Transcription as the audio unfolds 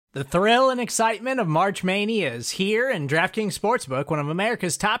The thrill and excitement of March Mania is here, and DraftKings Sportsbook, one of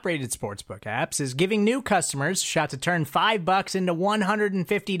America's top-rated sportsbook apps, is giving new customers a shot to turn $5 into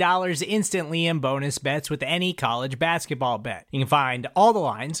 $150 instantly in bonus bets with any college basketball bet. You can find all the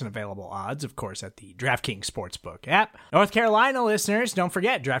lines and available odds, of course, at the DraftKings Sportsbook app. North Carolina listeners, don't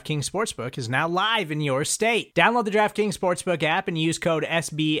forget, DraftKings Sportsbook is now live in your state. Download the DraftKings Sportsbook app and use code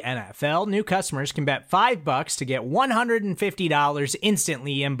SBNFL. New customers can bet $5 to get $150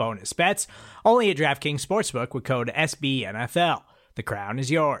 instantly in bonus bets, only at DraftKings Sportsbook with code SBNFL. The crown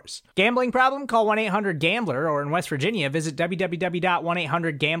is yours. Gambling problem? Call 1-800-GAMBLER, or in West Virginia, visit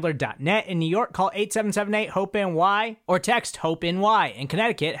www.1800gambler.net. In New York, call 877-8-HOPE-NY or text HOPE-NY. In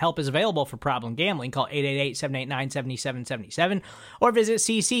Connecticut, help is available for problem gambling. Call 888-789-7777 or visit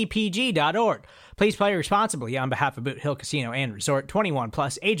ccpg.org. Please play responsibly on behalf of Boot Hill Casino and Resort. 21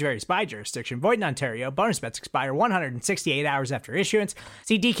 plus, age varies by jurisdiction. Void in Ontario. Bonus bets expire 168 hours after issuance.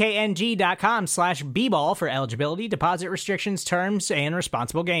 See dkng.com/bball for eligibility, deposit restrictions, terms, and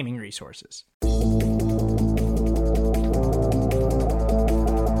responsible gaming resources.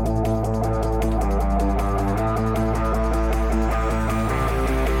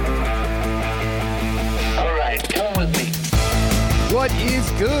 What is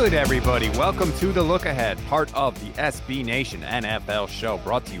good, everybody? Welcome to the Look Ahead, part of the SB Nation NFL show,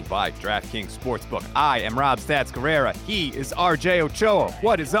 brought to you by DraftKings Sportsbook. I am Rob Stats Guerrera. He is RJ Ochoa.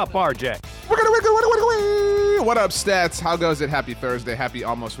 What is up, RJ? What up, Stats? How goes it? Happy Thursday. Happy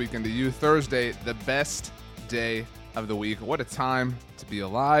almost weekend to you. Thursday, the best day of the week. What a time to be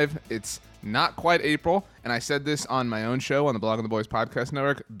alive. It's not quite April, and I said this on my own show on the Blog on the Boys Podcast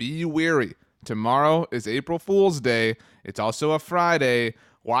Network. Be wary. Tomorrow is April Fool's Day. It's also a Friday.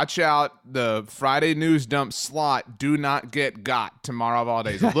 Watch out. The Friday news dump slot do not get got tomorrow of all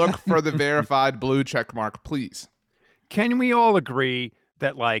days. Look for the verified blue check mark, please. Can we all agree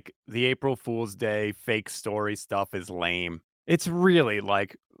that, like, the April Fool's Day fake story stuff is lame? It's really,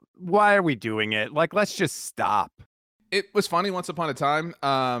 like, why are we doing it? Like, let's just stop. It was funny once upon a time.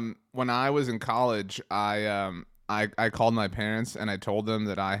 When I was in college, I called my parents and I told them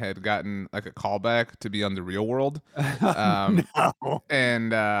that I had gotten like a callback to be on The Real World. No.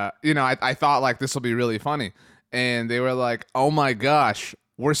 And, I thought like this will be really funny. And they were like, oh my gosh,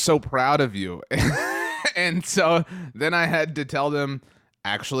 we're so proud of you. And so then I had to tell them,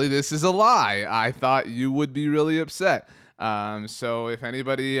 actually, this is a lie. I thought you would be really upset. So if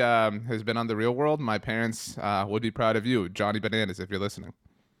anybody has been on The Real World, my parents would be proud of you. Johnny Bananas, if you're listening.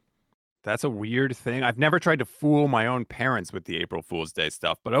 That's a weird thing. I've never tried to fool my own parents with the April Fool's Day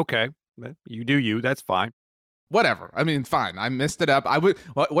stuff, but okay. You do you. That's fine. Whatever. I mean, fine. I messed it up.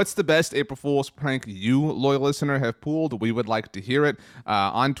 What's the best April Fool's prank you, loyal listener, have pulled? We would like to hear it.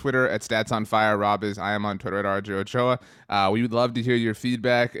 On Twitter at StatsOnFire. Rob is. I am on Twitter at RJ Ochoa. We would love to hear your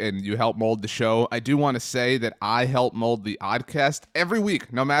feedback, and you help mold the show. I do want to say that I help mold the Oddcast every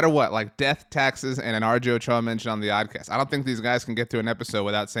week, no matter what, like death, taxes, and an RJ Ochoa mention on the Oddcast. I don't think these guys can get to an episode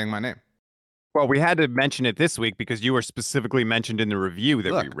without saying my name. Well, we had to mention it this week because you were specifically mentioned in the review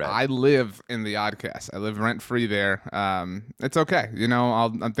that we read. I live in the Oddcast. I live rent-free there. It's okay.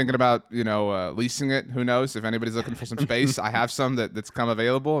 I'm thinking about, leasing it. Who knows? If anybody's looking for some space, I have some that's come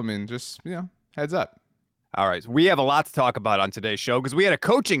available. I mean, just, heads up. All right. We have a lot to talk about on today's show because we had a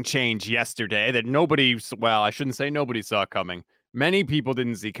coaching change yesterday that I shouldn't say nobody saw coming. Many people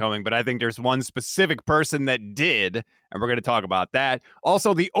didn't see coming, but I think there's one specific person that did, and we're going to talk about that.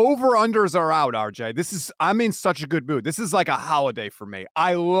 Also, the over-unders are out, RJ. I'm in such a good mood. This is like a holiday for me.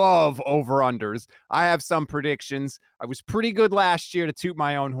 I love over-unders. I have some predictions. I was pretty good last year to toot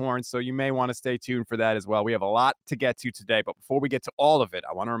my own horn, so you may want to stay tuned for that as well. We have a lot to get to today, but before we get to all of it,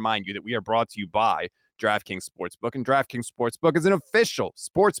 I want to remind you that we are brought to you by DraftKings Sportsbook, and DraftKings Sportsbook is an official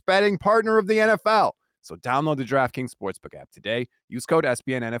sports betting partner of the NFL. So download the DraftKings Sportsbook app today. Use code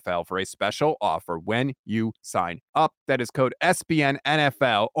SBNNFL for a special offer when you sign up. That is code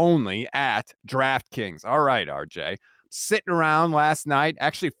SBNNFL only at DraftKings. All right, RJ. Sitting around last night,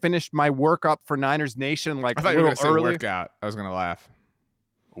 actually finished my workup for Niners Nation like a little early. Workout. I was going to laugh.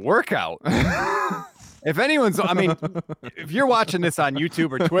 Workout? If you're watching this on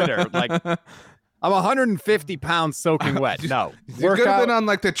YouTube or Twitter, like, I'm 150 pounds soaking wet. No. You could have been on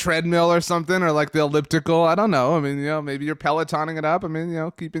like the treadmill or something, or like the elliptical. I don't know. I mean, maybe you're Pelotoning it up. I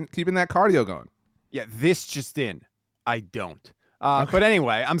mean, keeping that cardio going. Yeah, this just in. I don't. Okay. But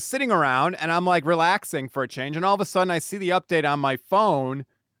anyway, I'm sitting around and I'm like relaxing for a change. And all of a sudden I see the update on my phone.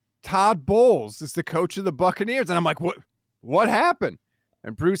 Todd Bowles is the coach of the Buccaneers. And I'm like, what happened?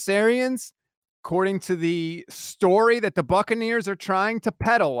 And Bruce Arians, according to the story that the Buccaneers are trying to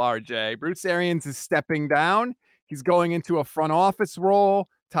peddle, RJ, Bruce Arians is stepping down. He's going into a front office role.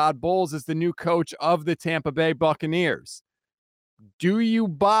 Todd Bowles is the new coach of the Tampa Bay Buccaneers. Do you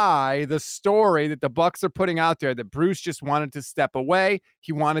buy the story that the Bucs are putting out there that Bruce just wanted to step away?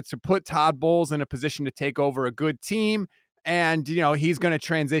 He wanted to put Todd Bowles in a position to take over a good team, and he's going to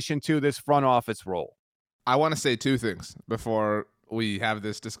transition to this front office role. I want to say two things before we have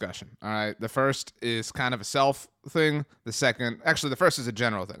this discussion. All right. The first is kind of a self thing. The first is a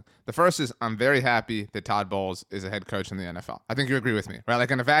general thing. The first is I'm very happy that Todd Bowles is a head coach in the NFL. I think you agree with me, right? Like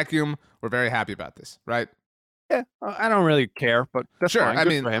in a vacuum, we're very happy about this, right? Yeah, I don't really care, but that's sure. Fine. I Good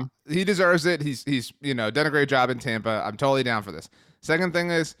mean, for him. He deserves it. He's done a great job in Tampa. I'm totally down for this. Second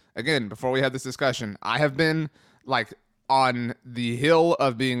thing is, again, before we have this discussion, I have been like on the hill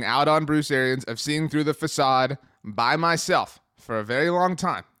of being out on Bruce Arians, of seeing through the facade by myself for a very long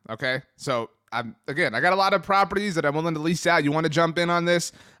time. Okay, so I got a lot of properties that I'm willing to lease out. You want to jump in on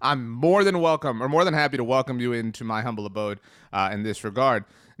this? I'm more than happy to welcome you into my humble abode in this regard.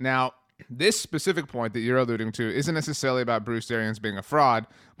 Now, this specific point that you're alluding to isn't necessarily about Bruce Arians being a fraud,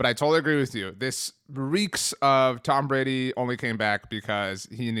 but I totally agree with you. This reeks of Tom Brady only came back because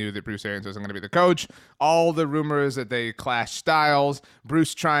he knew that Bruce Arians wasn't going to be the coach. All the rumors that they clash styles,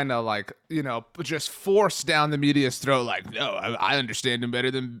 Bruce trying to just force down the media's throat, like, no, I understand him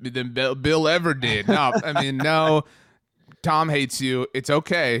better than Bill ever did. No, I mean, no. Tom hates you. It's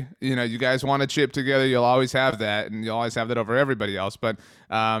okay. You guys want to chip together. You'll always have that, and you'll always have that over everybody else. But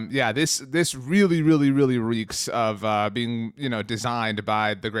this really, really, really reeks of being designed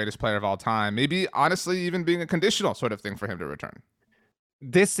by the greatest player of all time. Maybe honestly, even being a conditional sort of thing for him to return.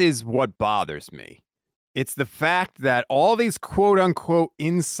 This is what bothers me. It's the fact that all these quote unquote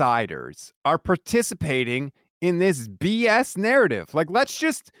insiders are participating in this BS narrative. Like, let's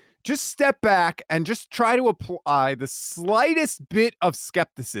just step back and just try to apply the slightest bit of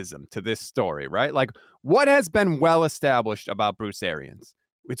skepticism to this story, right? Like, what has been well established about Bruce Arians?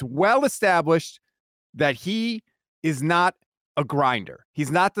 It's well established that he is not a grinder. He's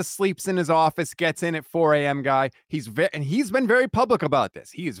not the sleeps in his office, gets in at 4 a.m. guy. He's been very public about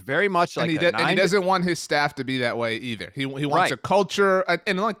this. He is very much like, and he doesn't want his staff to be that way either. He wants a culture,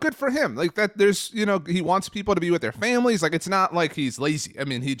 and like, good for him. Like that, there's he wants people to be with their families. Like, it's not like he's lazy. I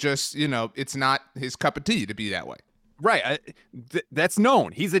mean, he just it's not his cup of tea to be that way. Right. That's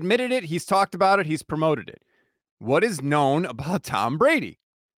known. He's admitted it. He's talked about it. He's promoted it. What is known about Tom Brady?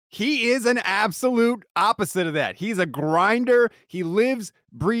 He is an absolute opposite of that. He's a grinder. He lives,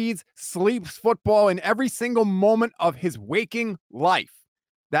 breathes, sleeps football in every single moment of his waking life.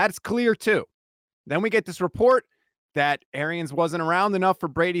 That's clear too. Then we get this report that Arians wasn't around enough for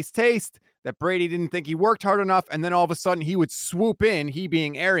Brady's taste, that Brady didn't think he worked hard enough, and then all of a sudden he would swoop in, he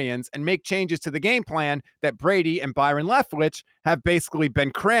being Arians, and make changes to the game plan that Brady and Byron Leftwich have basically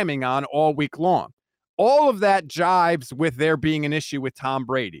been cramming on all week long. All of that jives with there being an issue with Tom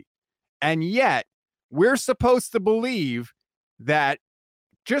Brady. And yet, we're supposed to believe that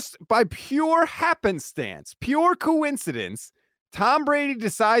just by pure happenstance, pure coincidence, Tom Brady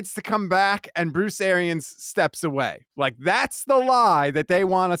decides to come back and Bruce Arians steps away. Like, that's the lie that they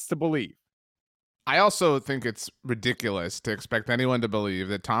want us to believe. I also think it's ridiculous to expect anyone to believe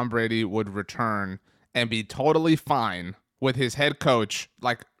that Tom Brady would return and be totally fine with his head coach,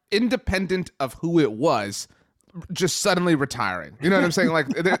 like, independent of who it was, just suddenly retiring. You know what I'm saying? Like,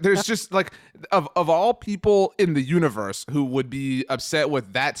 there's just like, of all people in the universe who would be upset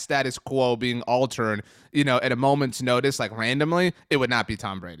with that status quo being altered, at a moment's notice, like randomly, it would not be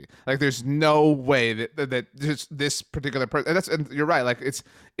Tom Brady. Like, there's no way that just this particular person. And you're right. Like, it's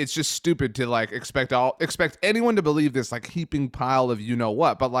just stupid to like expect anyone to believe this like heaping pile of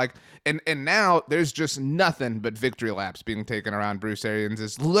what. But like, and now there's just nothing but victory laps being taken around Bruce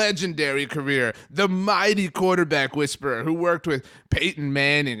Arians' legendary career, the mighty quarterback whisperer who worked with Peyton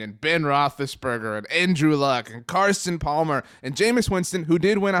Manning and Ben Roethlisberger and Andrew Luck and Carson Palmer and Jameis Winston, who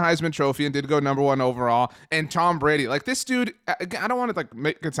did win a Heisman Trophy and did go #1 overall, and Tom Brady. Like, this dude, I don't want to like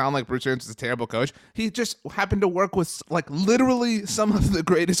make it sound like Bruce Arians is a terrible coach. He just happened to work with like literally some of the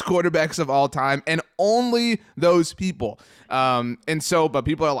greatest quarterbacks of all time, and only those people. But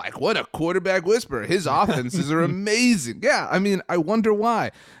people are like, what a quarterback whisperer. His offenses are amazing. Yeah, I mean, I wonder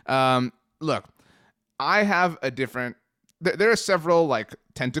why. Look, I have a different. There are several like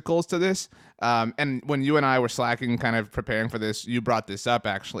tentacles to this. And when you and I were slacking, kind of preparing for this, you brought this up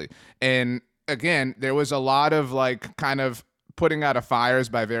actually. And again, there was a lot of like kind of putting out of fires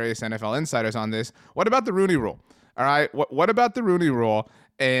by various NFL insiders on this. What about the Rooney Rule? All right. What about the Rooney Rule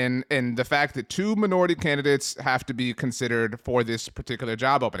and the fact that 2 minority candidates have to be considered for this particular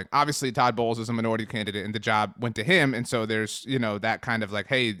job opening? Obviously, Todd Bowles is a minority candidate and the job went to him. And so there's, that kind of like,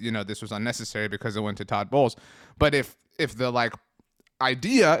 hey, this was unnecessary because it went to Todd Bowles. But if the like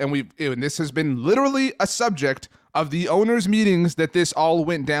idea, and this has been literally a subject of the owners' meetings that this all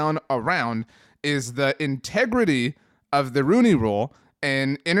went down around, is the integrity of the Rooney Rule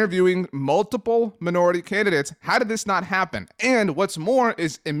and interviewing multiple minority candidates. How did this not happen? And what's more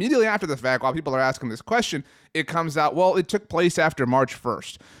is immediately after the fact, while people are asking this question, it comes out, well, it took place after March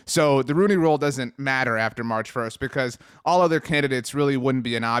 1st. So the Rooney Rule doesn't matter after March 1st because all other candidates really wouldn't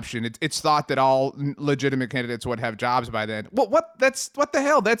be an option. It's thought that all legitimate candidates would have jobs by then. Well, what the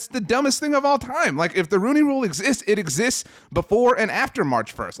hell? That's the dumbest thing of all time. Like, if the Rooney Rule exists, it exists before and after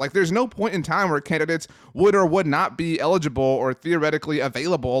March 1st. Like, there's no point in time where candidates would or would not be eligible or theoretically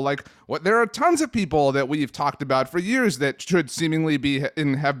available. Like, there are tons of people that we've talked about for years that should seemingly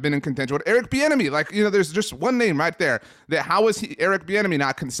have been in contention. With Eric Bieniemy, like, there's just one name right there. That how was Eric Bieniemy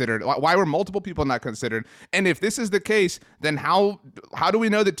not considered? Why were multiple people not considered? And if this is the case, then how do we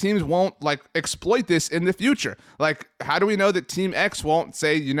know that teams won't exploit this in the future? Like, how do we know that Team X won't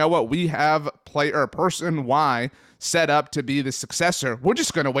say, you know what, we have person Y set up to be the successor. We're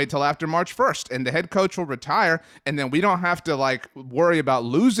just going to wait till after March 1st, and the head coach will retire, and then we don't have to worry about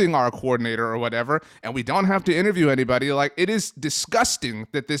losing our coordinator or whatever, and we don't have to interview anybody. Like, it is disgusting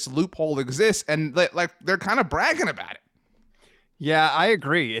that this loophole exists, and they're kind of bragging about it. Yeah, I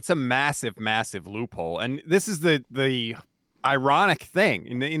agree. It's a massive, massive loophole, and this is the ironic thing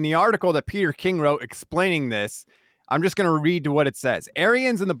in the article that Peter King wrote explaining this. I'm just going to read to what it says.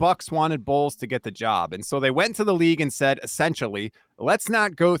 Arians and the Bucs wanted Bowles to get the job, and so they went to the league and said, essentially, let's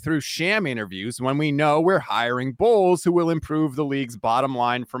not go through sham interviews when we know we're hiring Bowles, who will improve the league's bottom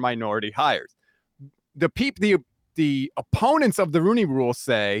line for minority hires. The opponents of the Rooney Rule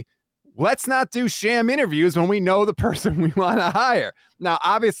say, let's not do sham interviews when we know the person we want to hire. Now,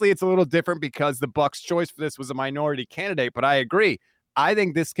 obviously, it's a little different because the Bucs' choice for this was a minority candidate, but I agree. I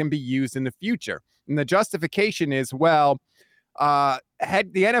think this can be used in the future. And the justification is, the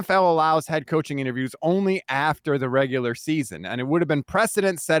NFL allows head coaching interviews only after the regular season, and it would have been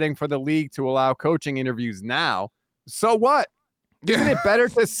precedent setting for the league to allow coaching interviews now. So what? Isn't it better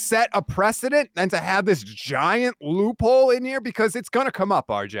to set a precedent than to have this giant loophole in here? Because it's going to come up,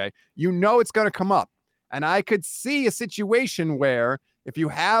 RJ. You know it's going to come up. And I could see a situation where if you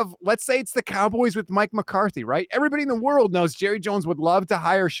have, let's say it's the Cowboys with Mike McCarthy, right? Everybody in the world knows Jerry Jones would love to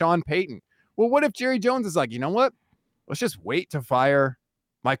hire Sean Payton. Well, what if Jerry Jones is like, you know what? Let's just wait to fire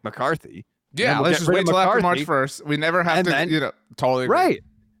Mike McCarthy. Yeah, let's just wait till after March 1st. We never have to, totally agree. Right.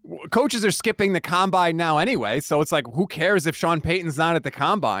 Coaches are skipping the combine now anyway, so it's like, who cares if Sean Payton's not at the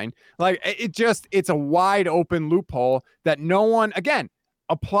combine? Like, it's a wide open loophole that no one, again,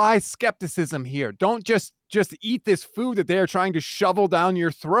 apply skepticism here. Don't just eat this food that they're trying to shovel down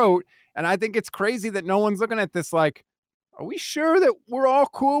your throat. And I think it's crazy that no one's looking at this like, are we sure that we're all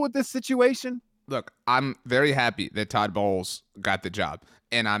cool with this situation? Look, I'm very happy that Todd Bowles got the job.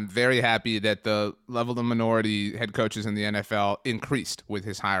 And I'm very happy that the level of minority head coaches in the NFL increased with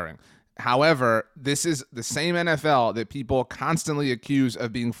his hiring. However, this is the same NFL that people constantly accuse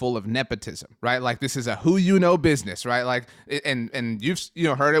of being full of nepotism, right? Like, this is a who you know business, right? Like, and you've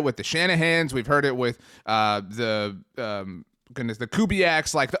heard it with the Shanahans, we've heard it with the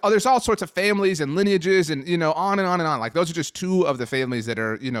Kubiaks, like there's all sorts of families and lineages and on and on and on. Like, those are just two of the families that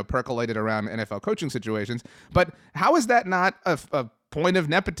are percolated around NFL coaching situations. But how is that not a point of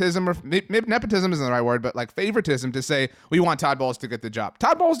nepotism, or maybe nepotism isn't the right word, but like favoritism, to say we want Todd Bowles to get the job?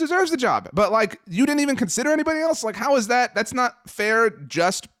 Todd Bowles deserves the job, but like, you didn't even consider anybody else. Like, how is that? That's not fair,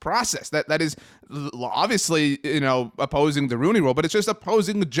 just process. That is obviously opposing the Rooney Rule, but it's just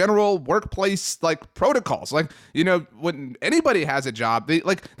opposing the general workplace protocols. Like, when anybody has a job,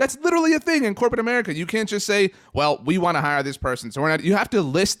 that's literally a thing in corporate America. You can't just say, well, we want to hire this person, so we're not. You have to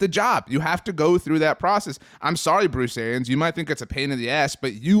list the job. You have to go through that process. I'm sorry, Bruce Arians, you might think it's a pain in the ass,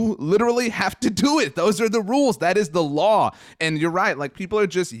 but you literally have to do it. Those are the rules. That is the law. And you're right. Like, people are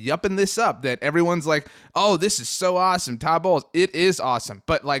just yupping this up, that everyone's like, oh, this is so awesome, Todd Bowles. It is awesome.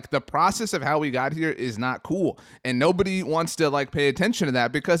 But the process of how we got here is not cool. And nobody wants to pay attention to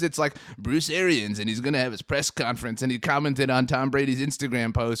that, because it's like Bruce Arians, and he's going to have his press conference, and he commented on Tom Brady's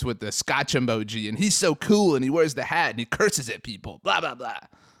Instagram post with the Scotch emoji, and he's so cool, and he wears the hat, and he curses at people, blah, blah, blah.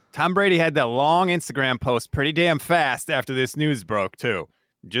 Tom Brady had that long Instagram post pretty damn fast after this news broke, too.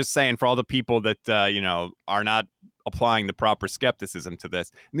 Just saying, for all the people that, are not applying the proper skepticism to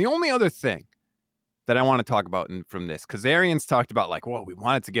this. And the only other thing that I want to talk about from this, because Arians talked about we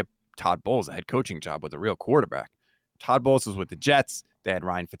wanted to get Todd Bowles a head coaching job with a real quarterback. Todd Bowles was with the Jets. They had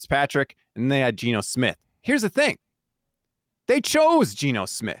Ryan Fitzpatrick, and they had Geno Smith. Here's the thing. They chose Geno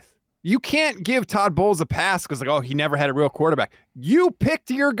Smith. You can't give Todd Bowles a pass because he never had a real quarterback. You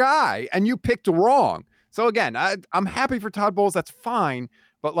picked your guy, and you picked wrong. So again, I'm happy for Todd Bowles. That's fine.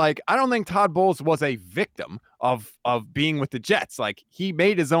 But like, I don't think Todd Bowles was a victim of being with the Jets. Like, he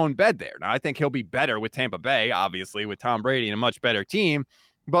made his own bed there. Now, I think he'll be better with Tampa Bay, obviously, with Tom Brady and a much better team.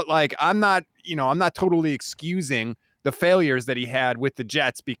 But like, I'm not totally excusing the failures that he had with the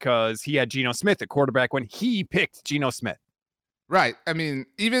Jets because he had Geno Smith at quarterback when he picked Geno Smith. Right.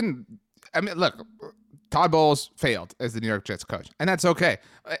 Look, Todd Bowles failed as the New York Jets coach, and that's okay.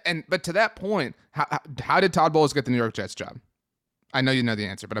 But to that point, how did Todd Bowles get the New York Jets job? I know you know the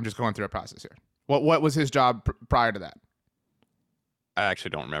answer, but I'm just going through a process here. What was his job prior to that? I actually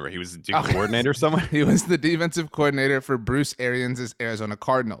don't remember. He was the coordinator somewhere. He was the defensive coordinator for Bruce Arians' Arizona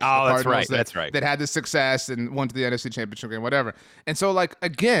Cardinals. Oh, that's right. That's right. That had the success and went to the NFC Championship game, whatever. And so, like,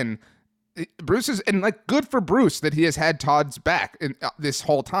 again, Bruce is, and like, good for Bruce that he has had Todd's back in this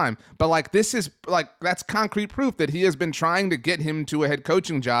whole time. But like, this is like, that's concrete proof that he has been trying to get him to a head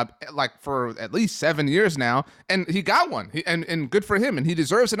coaching job like for at least 7 years now, and he got one. And good for him, and he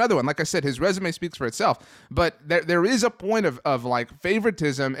deserves another one. Like I said, his resume speaks for itself. But there is a point of like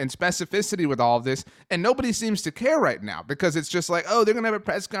favoritism and specificity with all of this, and nobody seems to care right now because it's just like, oh, they're gonna have a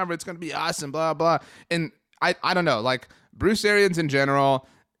press conference, it's gonna be awesome, blah blah. And I don't know, like Bruce Arians in general.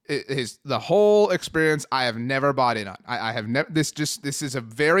 The whole experience I have never bought in on. I have never. This is a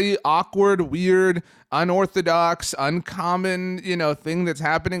very awkward, weird, unorthodox, uncommon, thing that's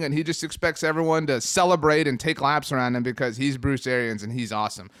happening, and he just expects everyone to celebrate and take laps around him because he's Bruce Arians and he's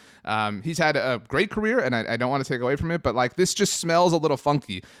awesome. He's had a great career, and I don't want to take away from it, but like, this just smells a little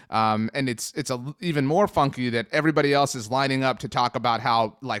funky. And it's even more funky that everybody else is lining up to talk about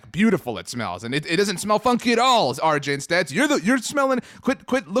how like beautiful it smells, and it doesn't smell funky at all. RJ and Stats, you're smelling.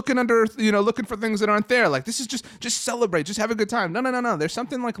 Quit looking under, looking for things that aren't there. Like, this is just celebrate, just have a good time. No. There's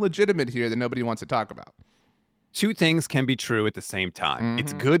something like legitimate here that nobody wants to talk about. Two things can be true at the same time. Mm-hmm.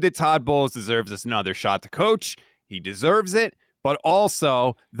 It's good that Todd Bowles deserves us another shot to coach. He deserves it. But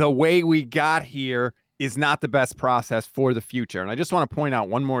also, the way we got here is not the best process for the future. And I just want to point out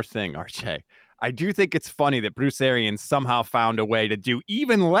one more thing, RJ. I do think it's funny that Bruce Arians somehow found a way to do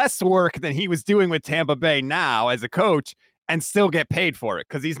even less work than he was doing with Tampa Bay now as a coach and still get paid for it,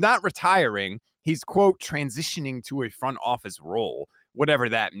 because he's not retiring. He's, quote, transitioning to a front office role, whatever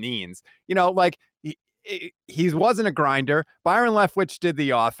that means. He wasn't a grinder. Byron Leftwich did the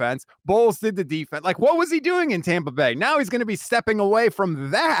offense. Bowles did the defense. Like, what was he doing in Tampa Bay? Now he's going to be stepping away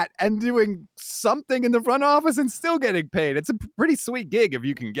from that and doing something in the front office and still getting paid. It's a pretty sweet gig if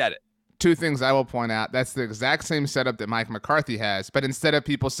you can get it. Two things I will point out. That's the exact same setup that Mike McCarthy has. But instead of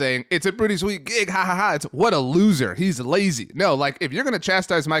people saying, it's a pretty sweet gig, ha ha ha, it's what a loser, he's lazy. No, like, if you're going to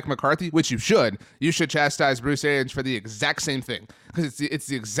chastise Mike McCarthy, which you should chastise Bruce Arians for the exact same thing. Because it's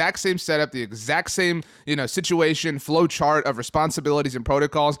the exact same setup, the exact same, situation, flow chart of responsibilities and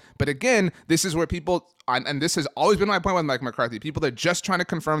protocols. But again, this is where people, and this has always been my point with Mike McCarthy, people that are just trying to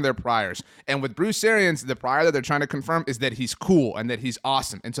confirm their priors. And with Bruce Arians, the prior that they're trying to confirm is that he's cool and that he's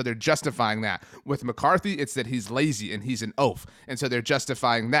awesome. And so they're justifying that. With McCarthy, it's that he's lazy and he's an oaf. And so they're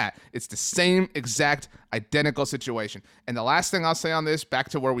justifying that. It's the same exact identical situation. And the last thing I'll say on this, back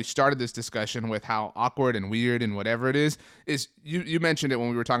to where we started this discussion with how awkward and weird and whatever it is you mentioned it when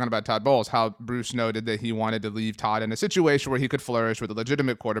we were talking about Todd Bowles, how Bruce noted that he wanted to leave Todd in a situation where he could flourish with a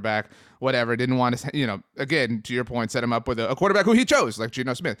legitimate quarterback, whatever, didn't want to, again, to your point, set him up with a quarterback who he chose, like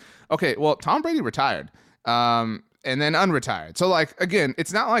Geno Smith. Okay, well, Tom Brady retired. And then unretired. So, like, again,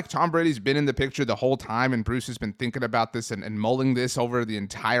 it's not like Tom Brady's been in the picture the whole time and Bruce has been thinking about this and mulling this over the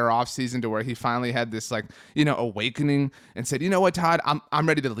entire offseason to where he finally had this, like, awakening and said, you know what, Todd, I'm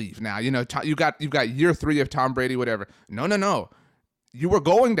ready to leave now. You got year 3 of Tom Brady, whatever. No. You were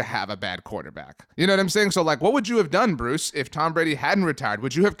going to have a bad quarterback. You know what I'm saying? So, like, what would you have done, Bruce, if Tom Brady hadn't retired?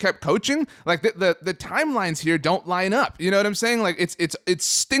 Would you have kept coaching? Like, the timelines here don't line up. You know what I'm saying? Like, it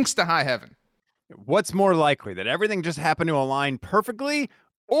stinks to high heaven. What's more likely, that everything just happened to align perfectly,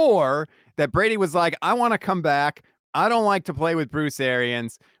 or that Brady was like, I want to come back. I don't like to play with Bruce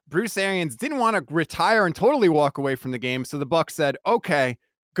Arians. Bruce Arians didn't want to retire and totally walk away from the game. So the Bucs said, okay,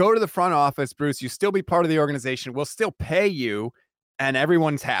 go to the front office, Bruce. You still be part of the organization. We'll still pay you. And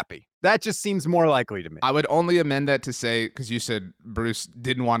everyone's happy. That just seems more likely to me. I would only amend that to say, because you said Bruce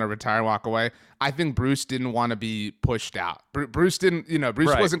didn't want to retire and walk away. I think Bruce didn't want to be pushed out. Bruce didn't, Bruce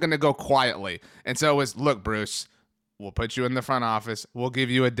right. wasn't going to go quietly. And so it was, look, Bruce, we'll put you in the front office. We'll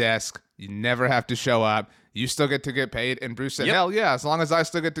give you a desk. You never have to show up. You still get to get paid. And Bruce said, yep. Hell yeah, as long as I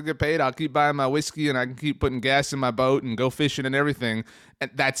still get to get paid, I'll keep buying my whiskey and I can keep putting gas in my boat and go fishing and everything.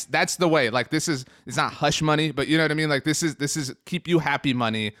 And that's the way. Like, it's not hush money, but you know what I mean? Like, this is keep you happy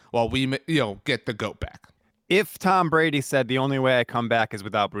money while we, get the goat back. If Tom Brady said the only way I come back is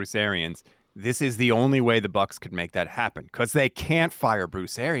without Bruce Arians, This is the only way the Bucks could make that happen because they can't fire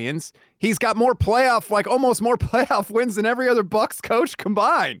Bruce Arians. He's got almost more playoff wins than every other Bucks coach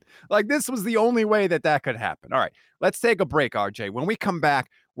combined. Like, this was the only way that could happen. All right, let's take a break, RJ. When we come back,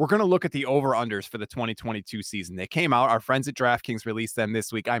 we're going to look at the over-unders for the 2022 season. They came out. Our friends at DraftKings released them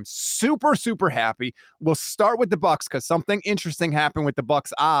this week. I'm super, super happy. We'll start with the Bucks because something interesting happened with the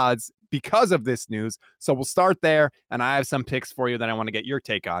Bucks odds because of this news. So we'll start there, and I have some picks for you that I want to get your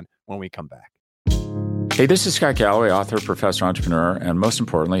take on when we come back. Hey, this is Scott Galloway, author, professor, entrepreneur, and most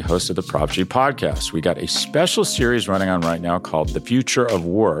importantly, host of the Prop G podcast. We got a special series running on right now called The Future of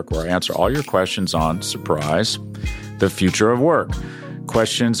Work, where I answer all your questions on, surprise, the future of work.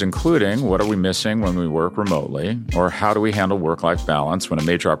 Questions including, what are we missing when we work remotely? Or how do we handle work-life balance when a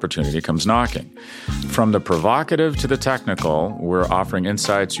major opportunity comes knocking? From the provocative to the technical, we're offering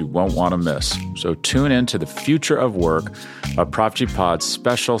insights you won't want to miss. So tune in to The Future of Work, a Prop G Pod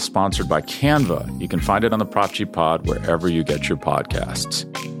special sponsored by Canva. You can find it on the Prop G Pod wherever you get your podcasts.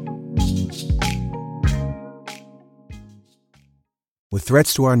 With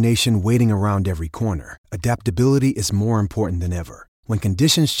threats to our nation waiting around every corner, adaptability is more important than ever. When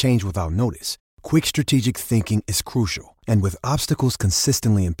conditions change without notice, quick strategic thinking is crucial. And with obstacles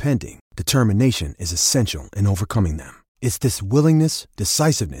consistently impending, determination is essential in overcoming them. It's this willingness,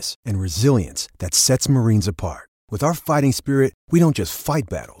 decisiveness, and resilience that sets Marines apart. With our fighting spirit, we don't just fight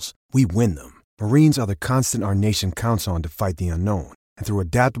battles, we win them. Marines are the constant our nation counts on to fight the unknown. And through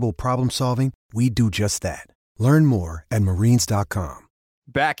adaptable problem solving, we do just that. Learn more at marines.com.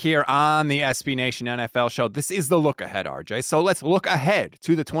 Back here on the SB Nation NFL show. This is the look ahead, RJ. So let's look ahead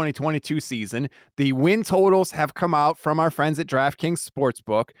to the 2022 season. The win totals have come out from our friends at DraftKings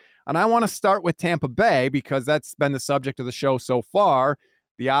Sportsbook. And I want to start with Tampa Bay because that's been the subject of the show so far.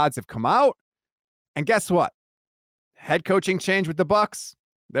 The odds have come out. And guess what? Head coaching change with the Bucks.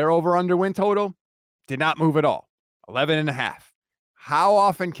 Their over-under win total did not move at all. 11.5. How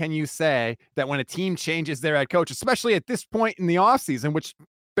often can you say that when a team changes their head coach, especially at this point in the offseason, which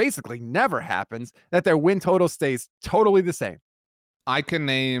basically never happens, that their win total stays totally the same? I can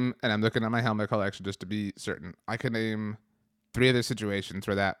name, and I'm looking at my helmet collection just to be certain, I can name 3 other situations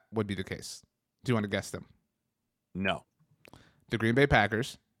where that would be the case. Do you want to guess them? No. The Green Bay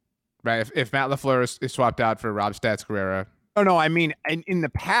Packers, right? If Matt LaFleur is swapped out for Rob Stats Guerrera. Oh, no, I mean, in the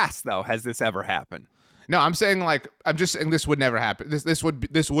past, though, has this ever happened? No, I'm saying I'm just saying this would never happen. This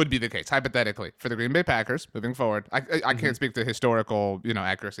would be the case hypothetically for the Green Bay Packers moving forward. I can't speak to historical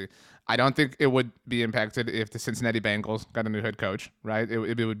accuracy. I don't think it would be impacted if the Cincinnati Bengals got a new head coach. Right? It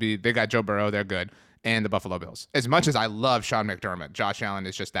would be they got Joe Burrow, they're good, and the Buffalo Bills. As much as I love Sean McDermott, Josh Allen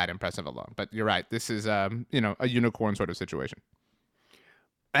is just that impressive alone. But you're right. This is a unicorn sort of situation.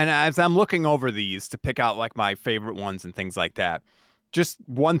 And as I'm looking over these to pick out like my favorite ones and things like that, just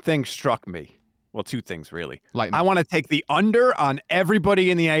one thing struck me. Well, 2 things, really. Lightning. I want to take the under on everybody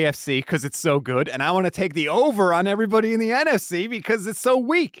in the AFC because it's so good. And I want to take the over on everybody in the NFC because it's so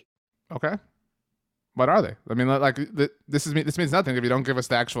weak. Okay. What are they? I mean, this means nothing if you don't give us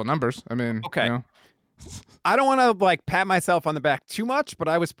the actual numbers. I mean, okay. I don't want to pat myself on the back too much, but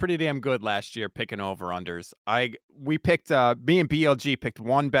I was pretty damn good last year picking over unders. Me and BLG picked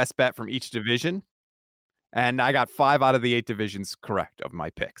one best bet from each division. And I got 5 out of the 8 divisions correct of my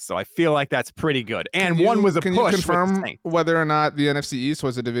picks. So I feel like that's pretty good. And one was a push. Can you confirm whether or not the NFC East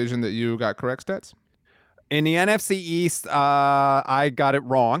was a division that you got correct stats? In the NFC East, I got it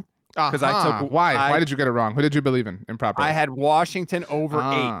wrong. Because I took Why did you get it wrong? Who did you believe in improperly? I had Washington over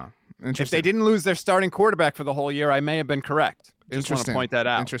 8. If they didn't lose their starting quarterback for the whole year, I may have been correct. Just want to point that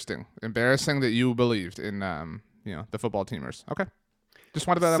out. Interesting. Embarrassing that you believed in the football teamers. Okay. Just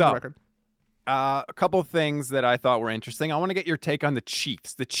wanted that on the record. A couple of things that I thought were interesting. I want to get your take on the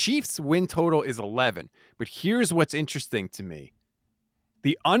Chiefs. The Chiefs win total is 11, but here's what's interesting to me.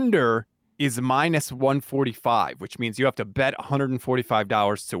 The under is minus 145, which means you have to bet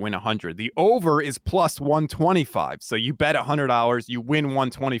 $145 to win 100. The over is plus 125. So you bet $100, you win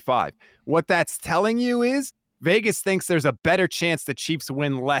 125. What that's telling you is Vegas thinks there's a better chance the Chiefs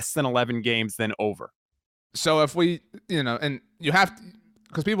win less than 11 games than over. So if we, and you have to,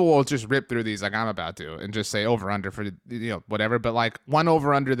 because people will just rip through these like I'm about to and just say over under for whatever, but one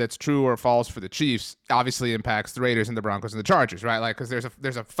over under that's true or false for the Chiefs obviously impacts the Raiders and the Broncos and the Chargers, right? Because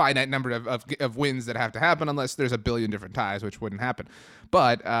there's a finite number of wins that have to happen unless there's a billion different ties, which wouldn't happen,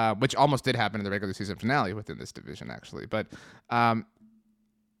 but which almost did happen in the regular season finale within this division actually. But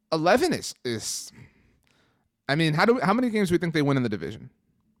 11 is I mean, how many games do we think they win in the division?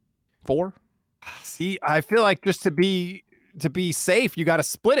 4? See, I feel like just to be safe, you got to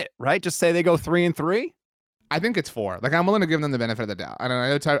split it, right? Just say they go 3-3. I think it's 4. Like, I'm willing to give them the benefit of the doubt. I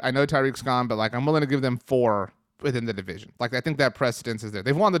know Tyreek's gone, but like I'm willing to give them 4 within the division. Like, I think that precedence is there.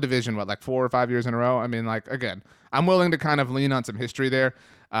 They've won the division, like 4 or 5 years in a row? I mean, like, again, I'm willing to kind of lean on some history there.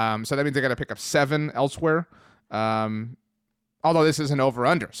 So that means they got to pick up 7 elsewhere. Although this is an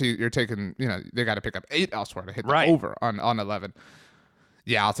over-under. So you're taking, they got to pick up 8 elsewhere to hit the over on 11.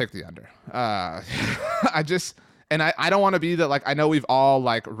 Yeah, I'll take the under. I don't want to be like, I know we've all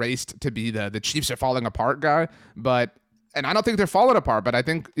like raced to be the Chiefs are falling apart guy, and I don't think they're falling apart, but I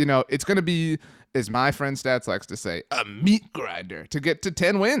think, it's going to be, as my friend Stats likes to say, a meat grinder to get to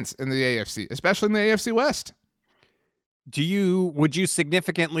 10 wins in the AFC, especially in the AFC West. Would you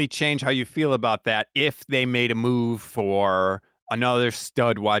significantly change how you feel about that if they made a move for another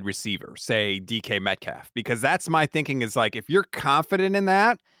stud wide receiver, say DK Metcalf? Because that's my thinking is like, if you're confident in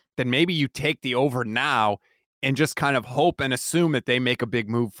that, then maybe you take the over now and just kind of hope and assume that they make a big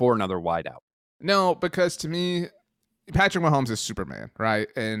move for another wideout. No, because to me, Patrick Mahomes is Superman, right?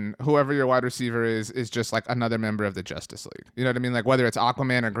 And whoever your wide receiver is just like another member of the Justice League. You know what I mean? Like, whether it's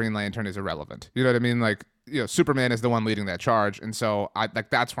Aquaman or Green Lantern is irrelevant. You know what I mean? Like, Superman is the one leading that charge. And so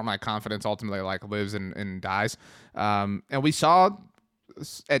that's where my confidence ultimately like lives and dies. And we saw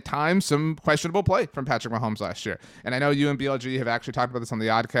at times some questionable play from Patrick Mahomes last year. And I know you and BLG have actually talked about this on the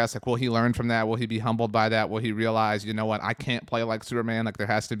Oddcast. Like, will he learn from that? Will he be humbled by that? Will he realize, you know what, I can't play like Superman. Like, there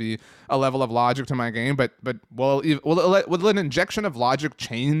has to be a level of logic to my game. But will an injection of logic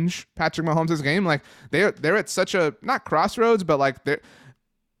change Patrick Mahomes' game? Like, they're at such a, not crossroads, but like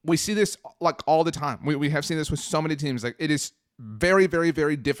we see this like all the time. We have seen this with so many teams. Like, it is very, very,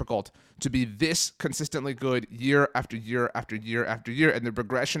 very difficult to be this consistently good year after year after year after year. And the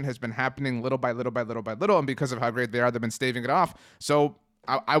progression has been happening little by little by little by little. And because of how great they are, they've been staving it off. So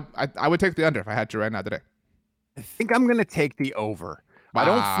I would take the under if I had to right now today. I think I'm going to take the over. Wow. I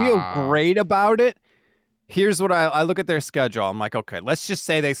don't feel great about it. Here's what I look at their schedule. I'm like, okay, let's just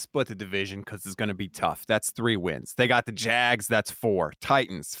say they split the division because it's going to be tough. That's 3 wins. They got the Jags. That's 4.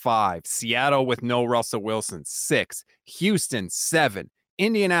 Titans, 5. Seattle with no Russell Wilson, 6. Houston, 7.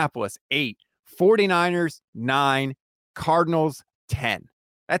 Indianapolis, 8. 49ers, 9. Cardinals, 10.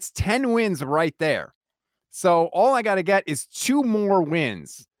 That's 10 wins right there. So all I got to get is 2 more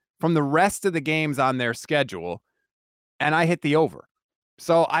wins from the rest of the games on their schedule, and I hit the over.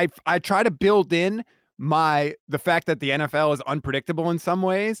 So I try to build in the fact that the NFL is unpredictable in some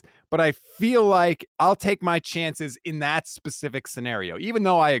ways, but I feel like I'll take my chances in that specific scenario. Even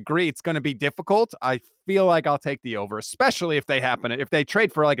though I agree it's going to be difficult, I feel like I'll take the over, especially if they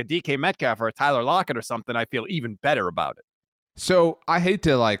trade for like a DK Metcalf or a Tyler Lockett or something. I feel even better about it. So I hate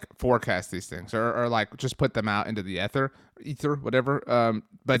to like forecast these things or like just put them out into the ether, whatever.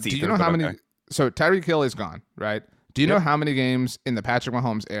 But do you know how many? So Tyreek Hill is gone, right? Do you know how many games in the Patrick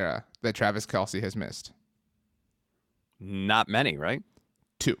Mahomes era that Travis Kelce has missed? Not many, right?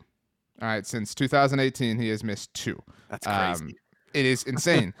 2. All right. Since 2018, he has missed 2. That's crazy. It is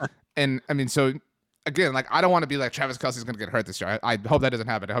insane. And I mean, so again, like, I don't want to be like Travis Kelce's going to get hurt this year. I hope that doesn't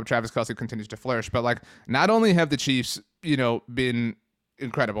happen. I hope Travis Kelce continues to flourish. But like, not only have the Chiefs, been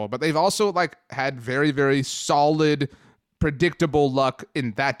incredible, but they've also like had very, very solid, predictable luck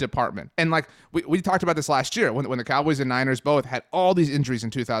in that department. And like we talked about this last year when the Cowboys and Niners both had all these injuries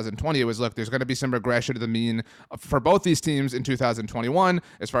in 2020. It was, look, there's going to be some regression to the mean for both these teams in 2021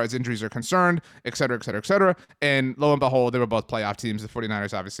 as far as injuries are concerned, et cetera, et cetera, et cetera. And lo and behold, they were both playoff teams. The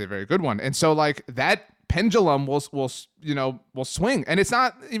 49ers, obviously a very good one. And so like that pendulum will swing, and it's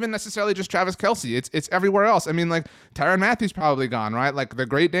not even necessarily just Travis Kelce. It's everywhere else. I mean, like, Tyrann Mathieu's probably gone, right? Like, the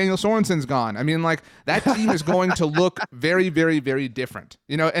great Daniel Sorensen's gone. I mean, like, that team is going to look very, very, very different,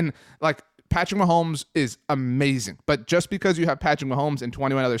 and like, Patrick Mahomes is amazing, but just because you have Patrick Mahomes and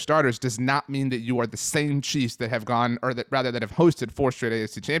 21 other starters does not mean that you are the same Chiefs that have gone, or that have hosted 4 straight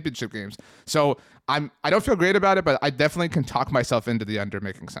AFC Championship games. So I don't feel great about it, but I definitely can talk myself into the under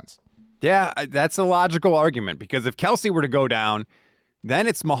making sense. Yeah, that's a logical argument, because if Kelce were to go down, then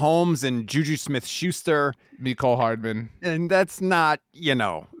it's Mahomes and Juju Smith-Schuster. Mecole Hardman. And that's not,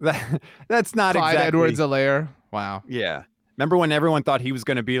 that's not Clyde exactly. Edwards-Helaire. Wow. Yeah. Remember when everyone thought he was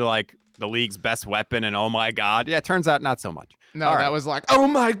going to be like the league's best weapon and oh my God? Yeah, it turns out not so much. No, that was like, oh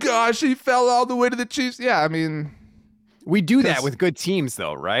my gosh, he fell all the way to the Chiefs. Yeah, I mean. We do that with good teams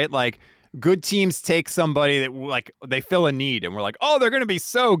though, right? Like, good teams take somebody that like they fill a need and we're like, oh, they're going to be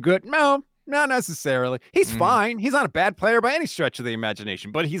so good. No, not necessarily. He's fine. He's not a bad player by any stretch of the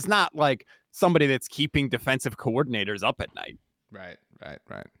imagination, but he's not like somebody that's keeping defensive coordinators up at night. Right.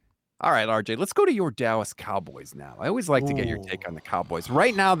 All right, RJ, let's go to your Dallas Cowboys now. I always like to get your take on the Cowboys.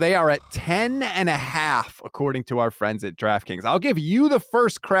 Right now, they are at 10.5, according to our friends at DraftKings. I'll give you the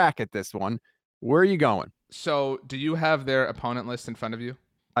first crack at this one. Where are you going? So, do you have their opponent list in front of you?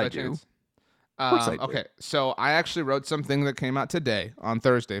 I by do. chance? Of course I do. Okay, so I actually wrote something that came out today on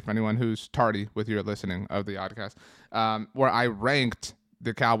Thursday, for anyone who's tardy with your listening of the podcast, where I ranked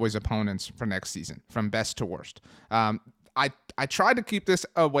the Cowboys' opponents for next season from best to worst. I tried to keep this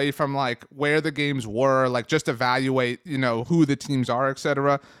away from like where the games were, like just evaluate, who the teams are,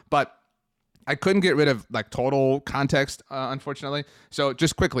 etc. But I couldn't get rid of like total context, unfortunately. So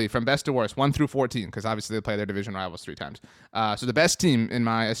just quickly, from best to worst, 1 through 14, because obviously they play their division rivals 3 times. So the best team, in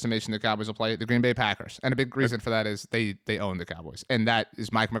my estimation, the Cowboys will play the Green Bay Packers. And a big reason for that is they own the Cowboys. And that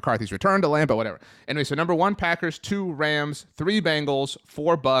is Mike McCarthy's return to Lambeau, whatever. Anyway, so number 1, Packers, 2, Rams, 3, Bengals,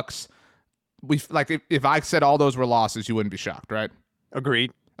 4, Bucks. If I said all those were losses, you wouldn't be shocked, right?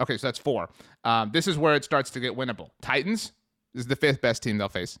 Agreed. Okay, so that's 4. This is where it starts to get winnable. Titans is the 5th best team they'll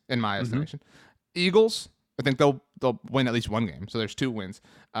face, in my estimation. Eagles, I think they'll win at least 1 game, so there's 2 wins.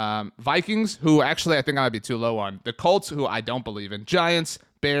 Vikings, who actually I think I might be too low on. The Colts, who I don't believe in. Giants,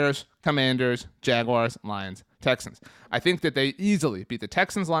 Bears, Commanders, Jaguars, Lions, Texans. I think that they easily beat the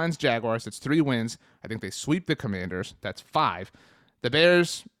Texans, Lions, Jaguars. That's 3 wins. I think they sweep the Commanders. That's 5. The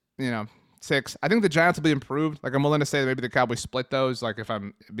Bears, 6. I think the Giants will be improved. Like, I'm willing to say that maybe the Cowboys split those. Like, if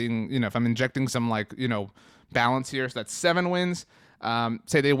I'm being, if I'm injecting some balance here. So that's 7 wins.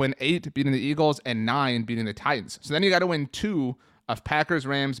 Say they win 8, beating the Eagles, and 9, beating the Titans. So then you got to win 2 of Packers,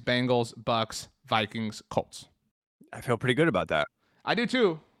 Rams, Bengals, Bucks, Vikings, Colts. I feel pretty good about that. I do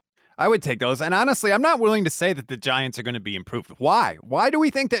too. I would take those. And honestly, I'm not willing to say that the Giants are going to be improved. Why? Why do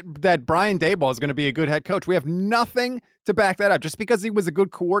we think that Brian Daboll is going to be a good head coach? We have nothing to back that up. Just because he was a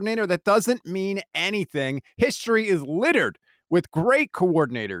good coordinator, that doesn't mean anything. History is littered with great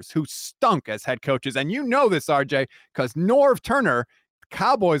coordinators who stunk as head coaches. And you know this, RJ, because Norv Turner,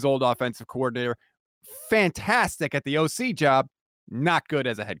 Cowboys' old offensive coordinator, fantastic at the OC job, not good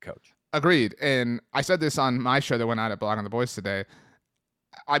as a head coach. Agreed. And I said this on my show that went out at Blog on the Boys today.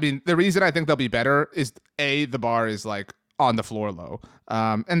 I mean, the reason I think they'll be better is, A, the bar is like on the floor low.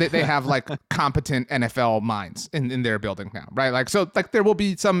 And they have like competent NFL minds in their building now, right? Like, so like there will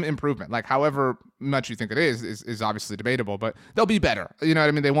be some improvement, like however much you think it is obviously debatable, but they'll be better. You know what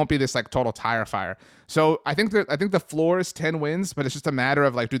I mean? They won't be this like total tire fire. So I think the floor is 10 wins, but it's just a matter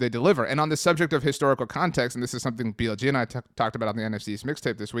of like, do they deliver? And on the subject of historical context, and this is something BLG and I talked about on the NFC East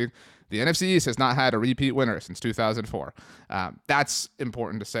mixtape this week, the NFC East has not had a repeat winner since 2004. That's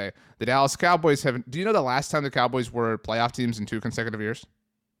important to say. The Dallas Cowboys haven't. Do you know the last time the Cowboys were playoff teams in 2 consecutive years?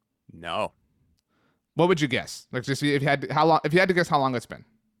 No. What would you guess? Like, just if you had to guess how long it's been.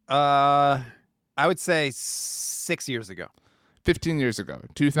 I would say 6 years ago. 15 years ago,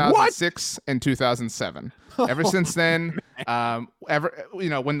 2006 and 2007. Ever since then,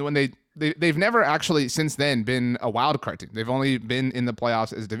 when they've never actually since then been a wild card team. They've only been in the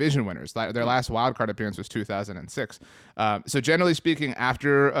playoffs as division winners. Their last wild card appearance was 2006. So generally speaking,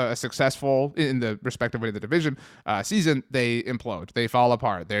 after a successful in the respective way of the division season, they implode. They fall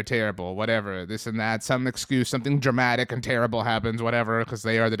apart. They're terrible. Whatever, this and that. Some excuse, something dramatic and terrible happens. Whatever, because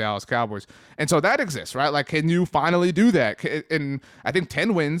they are the Dallas Cowboys. And so that exists, right? Like, can you finally do that? And I think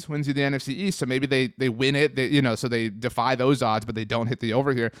 10 wins you the NFC East. So maybe they win it. So they defy those odds, but they don't hit the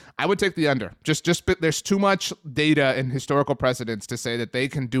over here. I would take the under. Just there's too much data and historical precedents to say that they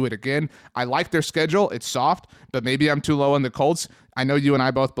can do it again. I like their schedule. It's soft, but maybe I'm too low on the Colts. I know you and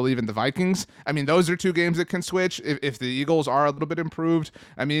I both believe in the Vikings. I mean, those are 2 games that can switch. If the Eagles are a little bit improved,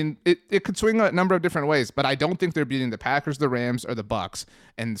 I mean, it could swing a number of different ways, but I don't think they're beating the Packers, the Rams, or the Bucks.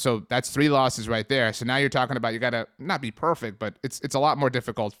 And so that's 3 losses right there. So now you're talking about you got to not be perfect, but it's a lot more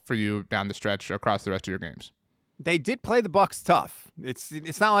difficult for you down the stretch across the rest of your games. They did play the Bucks tough.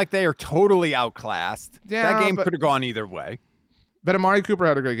 It's not like they are totally outclassed. Yeah, that game could have gone either way. But Amari Cooper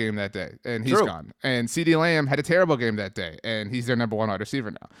had a great game that day, and he's True. gone. And CeeDee Lamb had a terrible game that day, and he's their number 1 wide receiver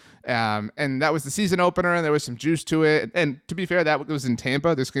now. And that was the season opener, and there was some juice to it. And to be fair, that was in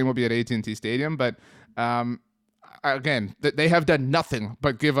Tampa. This game will be at AT&T Stadium. But again, they have done nothing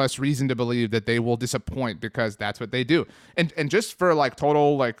but give us reason to believe that they will disappoint, because that's what they do. And just for like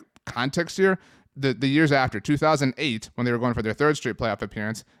total like context here, the years after, 2008, when they were going for their 3rd straight playoff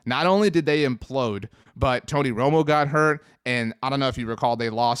appearance, not only did they implode, but Tony Romo got hurt, and I don't know if you recall, they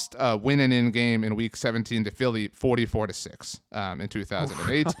lost a win-and-in game in Week 17 to Philly, 44-6 in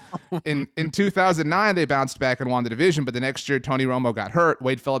 2008. In 2009, they bounced back and won the division, but the next year, Tony Romo got hurt.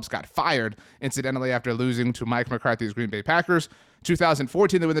 Wade Phillips got fired, incidentally, after losing to Mike McCarthy's Green Bay Packers.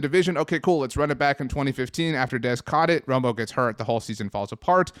 2014, they win the division. Okay, cool. Let's run it back in 2015 after Dez caught it. Romo gets hurt. The whole season falls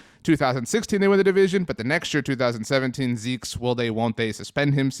apart. 2016, they win the division. But the next year, 2017, Zeke's will they, won't they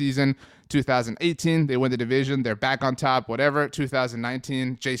suspend him season. 2018, they win the division. They're back on top, whatever.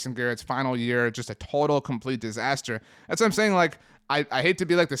 2019, Jason Garrett's final year, just a total, complete disaster. That's what I'm saying. Like, I hate to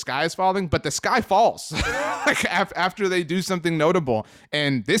be like the sky is falling, but the sky falls like after they do something notable.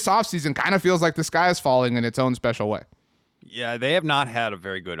 And this offseason kind of feels like the sky is falling in its own special way. Yeah, they have not had a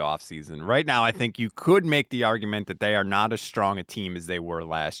very good offseason. Right now, I think you could make the argument that they are not as strong a team as they were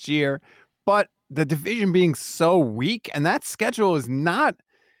last year. But the division being so weak, and that schedule is not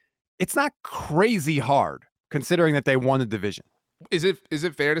crazy hard considering that they won the division. Is it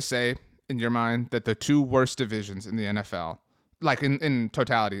fair to say, in your mind, that the two worst divisions in the NFL, like in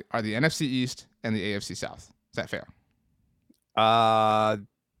totality, are the NFC East and the AFC South? Is that fair?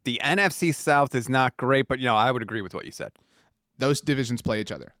 The NFC South is not great, but I would agree with what you said. Those divisions play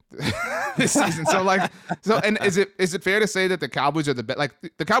each other this season. And is it fair to say that the Cowboys are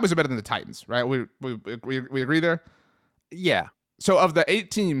the Cowboys are better than the Titans, right? We agree there? Yeah. So of the 8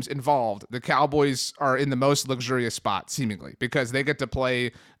 teams involved, the Cowboys are in the most luxurious spot, seemingly, because they get to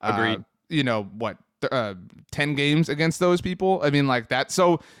play, Agreed. 10 games against those people. I mean, like that.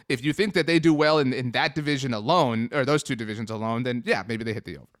 So if you think that they do well in that division alone, or those two divisions alone, then yeah, maybe they hit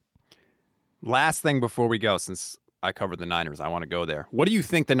the over. Last thing before we go, since I covered the Niners, I want to go there. What do you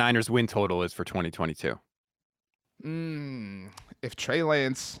think the Niners win total is for 2022? If Trey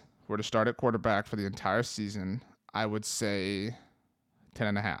Lance were to start at quarterback for the entire season, I would say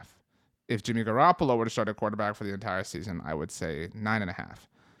 10.5. If Jimmy Garoppolo were to start at quarterback for the entire season, I would say 9.5.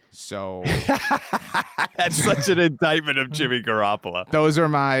 So that's such an indictment of Jimmy Garoppolo. Those are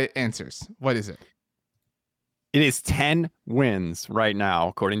my answers. What is it? It is 10 wins right now,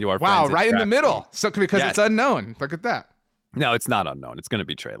 according to our wow, friends. Right in the middle. So because It's unknown. Look at that. No, it's not unknown. It's going to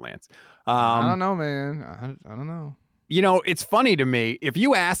be Trey Lance. I don't know, man. I don't know. It's funny to me. If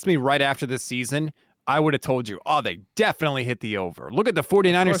you asked me right after this season, I would have told you, they definitely hit the over. Look at the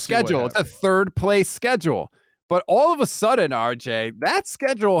 49ers schedule. It's a third place schedule. But all of a sudden, RJ, that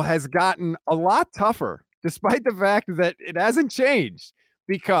schedule has gotten a lot tougher, despite the fact that it hasn't changed,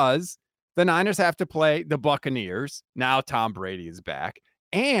 because the Niners have to play the Buccaneers. Now Tom Brady is back.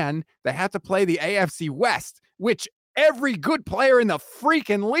 And they have to play the AFC West, which every good player in the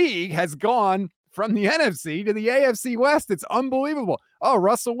freaking league has gone from the NFC to the AFC West. It's unbelievable. Oh,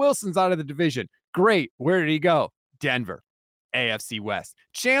 Russell Wilson's out of the division. Great. Where did he go? Denver. AFC West.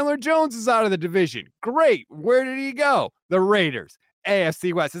 Chandler Jones is out of the division. Great. Where did he go? The Raiders.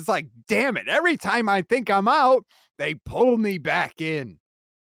 AFC West. It's like, damn it. Every time I think I'm out, they pull me back in.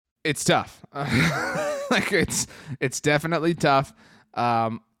 It's tough. It's definitely tough.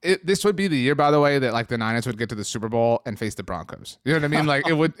 This would be the year, by the way, that like the Niners would get to the Super Bowl and face the Broncos. You know what I mean? Like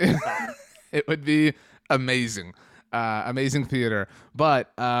it would be amazing, amazing theater.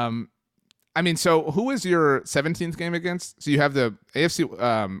 But so who is your 17th game against? So you have the AFC,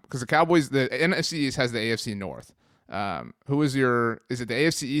 because the Cowboys, the NFC East has the AFC North. Is it the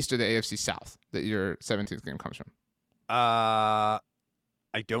AFC East or the AFC South that your 17th game comes from?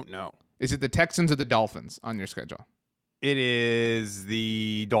 I don't know. Is it the Texans or the Dolphins on your schedule? It is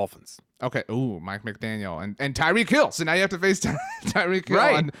the Dolphins. Okay. Ooh, Mike McDaniel and Tyreek Hill. So now you have to face Tyreek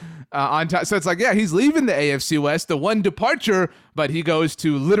Hill right. So it's like, yeah, he's leaving the AFC West, the one departure, but he goes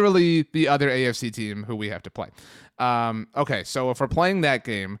to literally the other AFC team who we have to play. Okay, so if we're playing that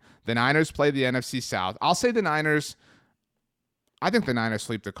game, the Niners play the NFC South. I'll say the Niners. I think the Niners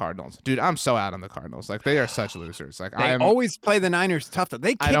sweep the Cardinals. Dude, I'm so out on the Cardinals. Like, they are such losers. Like, they always play the Niners tough.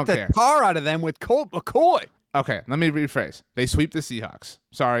 They kick the care. tar out of them with Colt McCoy. Okay, let me rephrase. They sweep the Seahawks.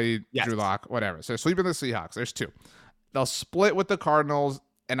 Sorry, yes. Drew Lock, whatever. So sweeping the Seahawks. There's 2. They'll split with the Cardinals,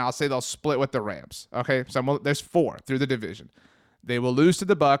 and I'll say they'll split with the Rams. Okay, so there's 4 through the division. They will lose to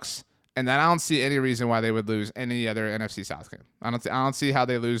the Bucks, and then I don't see any reason why they would lose any other NFC South game. I don't see how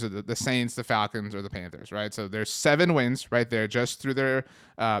they lose to the Saints, the Falcons, or the Panthers. Right. So there's 7 wins right there just through their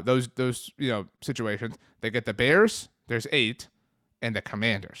those situations. They get the Bears. There's 8, and the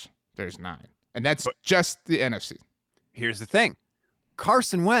Commanders. There's 9. And that's just the NFC. Here's the thing.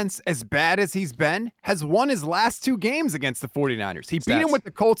 Carson Wentz, as bad as he's been, has won his last 2 games against the 49ers. He beat him with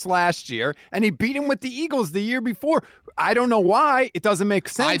the Colts last year, and he beat him with the Eagles the year before. I don't know why. It doesn't make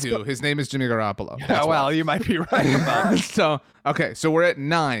sense. I do. His name is Jimmy Garoppolo. Yeah, well, you might be right about it. So we're at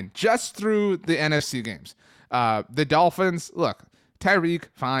 9 just through the NFC games. The Dolphins, look, Tyreek,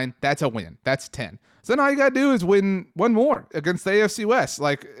 fine. That's a win. That's 10. So then all you got to do is win one more against the AFC West.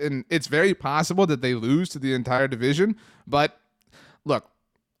 And it's very possible that they lose to the entire division. But look,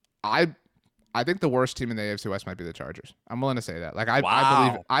 I I think the worst team in the AFC West might be the Chargers. I'm willing to say that. Like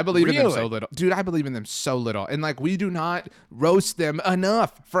Wow. I believe in them so Really? little. Dude, I believe in them so little. And like we do not roast them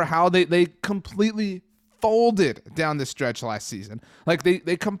enough for how they completely folded down the stretch last season. Like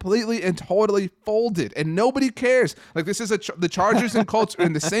they completely and totally folded, and nobody cares. Like this is the Chargers and Colts are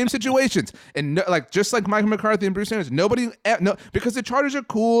in the same situations, and like just like Mike McCarthy and Bruce Arians, because the Chargers are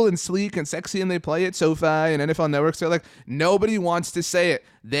cool and sleek and sexy, and they play at SoFi and NFL Network. So like nobody wants to say it.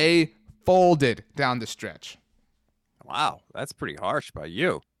 They folded down the stretch. Wow, that's pretty harsh by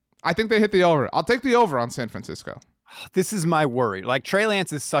you. I think they hit the over. I'll take the over on San Francisco. This is my worry. Like Trey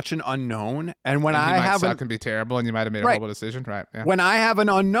Lance is such an unknown, and when And he I might have suck and be terrible, and you might have made a horrible decision, right? Yeah. when I have an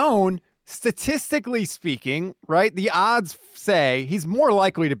unknown, statistically speaking, right, the odds say he's more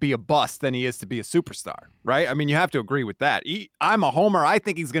likely to be a bust than he is to be a superstar, right? I mean, you have to agree with that. I'm a homer. I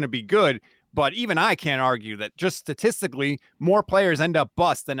think he's going to be good, but even I can't argue that just statistically, more players end up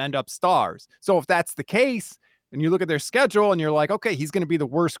bust than end up stars. So if that's the case, and you look at their schedule and you're like, okay, he's going to be the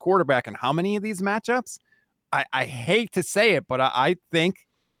worst quarterback in how many of these matchups? I hate to say it, but I think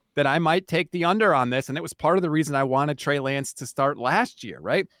that I might take the under on this. And it was part of the reason I wanted Trey Lance to start last year,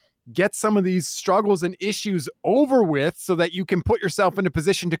 right? Get some of these struggles and issues over with so that you can put yourself in a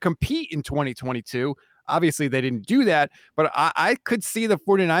position to compete in 2022. Obviously, they didn't do that, but I could see the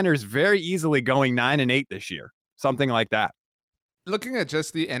 49ers very easily going 9-8 this year, something like that. Looking at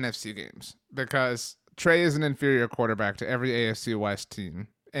just the NFC games, because Trey is an inferior quarterback to every AFC West team.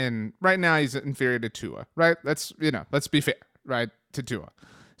 And right now he's inferior to Tua, right? Let's be fair, right? To Tua.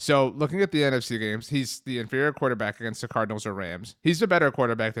 So looking at the NFC games, he's the inferior quarterback against the Cardinals or Rams. He's a better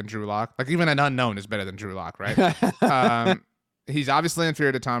quarterback than Drew Lock. Like even an unknown is better than Drew Lock, right? He's obviously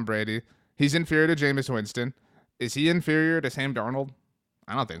inferior to Tom Brady. He's inferior to Jameis Winston. Is he inferior to Sam Darnold?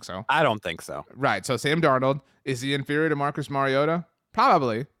 I don't think so. I don't think so. Right. So Sam Darnold, is he inferior to Marcus Mariota?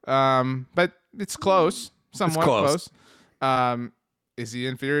 Probably. But it's close. Somewhat close. Is he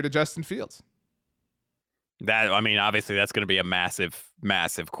inferior to Justin Fields? Obviously that's going to be a massive,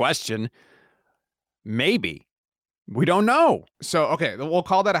 massive question. Maybe. We don't know. So, okay, we'll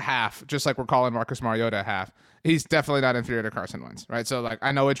call that a half, just like we're calling Marcus Mariota a half. He's definitely not inferior to Carson Wentz, right? So, like,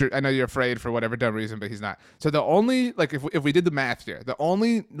 I know you're afraid for whatever dumb reason, but he's not. So the only, like, if we did the math here, the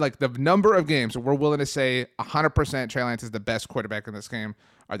only, like, the number of games we're willing to say 100% Trey Lance is the best quarterback in this game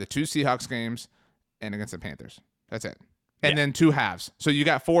are the 2 Seahawks games and against the Panthers. That's it. And then 2 halves. So you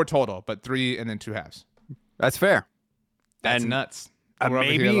got 4 total, but 3 and then 2 halves. That's fair. That's and nuts. We're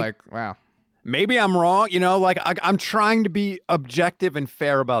maybe over here like, wow. Maybe I'm wrong. I'm trying to be objective and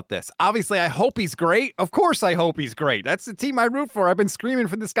fair about this. Obviously, I hope he's great. Of course, I hope he's great. That's the team I root for. I've been screaming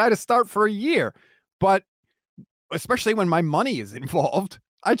for this guy to start for a year. But especially when my money is involved,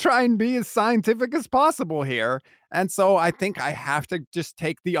 I try and be as scientific as possible here. And so I think I have to just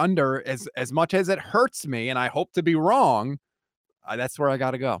take the under as much as it hurts me. And I hope to be wrong. That's where I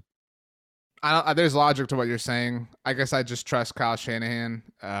got to go. There's logic to what you're saying. I guess I just trust Kyle Shanahan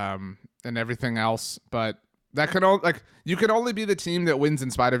and everything else. But that you can only be the team that wins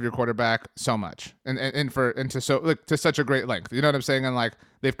in spite of your quarterback so much and to such a great length. You know what I'm saying? And like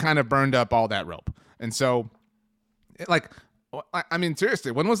they've kind of burned up all that rope. And so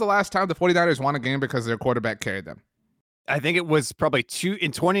seriously, when was the last time the 49ers won a game because their quarterback carried them? I think it was probably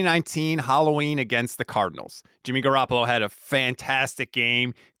in 2019 Halloween against the Cardinals. Jimmy Garoppolo had a fantastic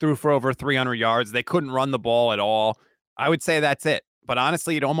game, threw for over 300 yards. They couldn't run the ball at all. I would say that's it. But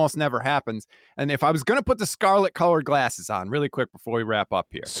honestly, it almost never happens. And if I was going to put the scarlet colored glasses on really quick before we wrap up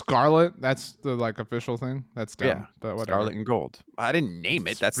here. Scarlet? That's the official thing? That's dumb. Yeah, but whatever. Scarlet and gold. I didn't name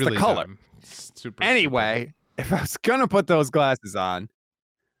it. That's really the color. Super. Anyway, if I was going to put those glasses on,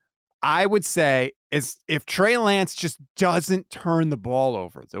 I would say if Trey Lance just doesn't turn the ball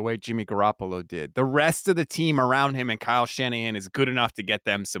over the way Jimmy Garoppolo did, the rest of the team around him and Kyle Shanahan is good enough to get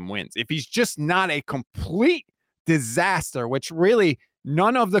them some wins. If he's just not a complete disaster, which really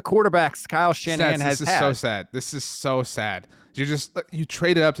none of the quarterbacks Kyle Shanahan has had. This is so sad. This is so sad. You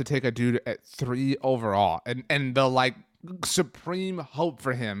traded up to take a dude at 3 overall, and the supreme hope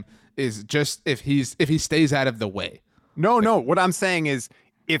for him is just if he stays out of the way. No. What I'm saying is,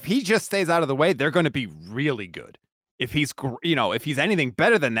 if he just stays out of the way, they're going to be really good. If he's anything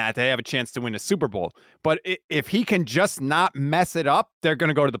better than that, they have a chance to win a Super Bowl. But if he can just not mess it up, they're going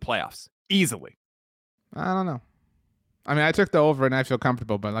to go to the playoffs easily. I don't know. I mean, I took the over and I feel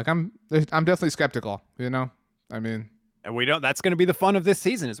comfortable, but I'm definitely skeptical. And we don't. That's going to be the fun of this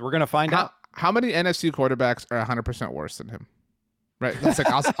season is we're going to find out. How many NFC quarterbacks are 100% worse than him? Right? It's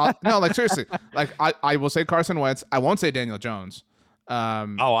like seriously. I will say Carson Wentz. I won't say Daniel Jones.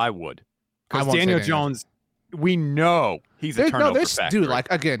 I would. Because Daniel Jones we know he's a turnover factory. Dude,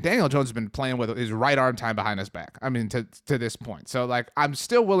 like, again, Daniel Jones has been playing with his right arm tied behind his back. I mean, to this point. So, like, I'm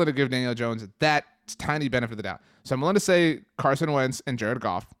still willing to give Daniel Jones that tiny benefit of the doubt. So I'm willing to say Carson Wentz and Jared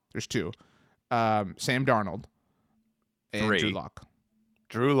Goff. There's 2. Sam Darnold and 3. Drew Lock.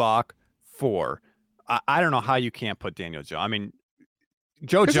 Drew Lock, 4. I don't know how you can't put Daniel Jones. I mean,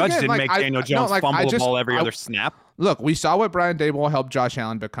 Joe Judge didn't make Daniel Jones fumble the ball every other snap. Look, we saw what Brian Daboll helped Josh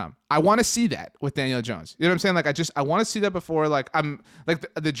Allen become. I want to see that with Daniel Jones. You know what I'm saying? Like, I want to see that before, like, I'm like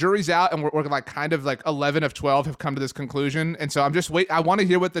the jury's out and we're like kind of like 11 of 12 have come to this conclusion. And so I'm just I want to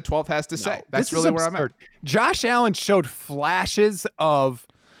hear what the 12th has to say. That's really where I'm at. Josh Allen showed flashes of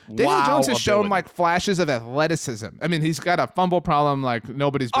Daniel Jones has shown like flashes of athleticism. I mean, he's got a fumble problem like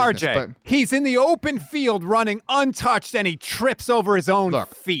nobody's business. RJ, but he's in the open field running untouched and he trips over his own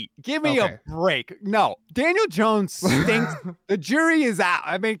feet. Give me a break. No, Daniel Jones stinks. The jury is out.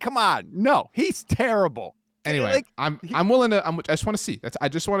 I mean, come on. No, he's terrible. Anyway, like, I'm willing to. I just want to see. I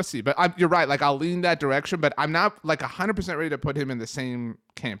just want to see. But you're right. Like, I'll lean that direction. But I'm not like 100% ready to put him in the same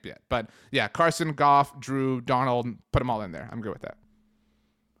camp yet. But yeah, Carson, Goff, Drew, Donald, put them all in there. I'm good with that.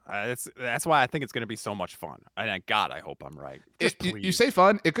 That's why I think it's going to be so much fun. And God, I hope I'm right. You say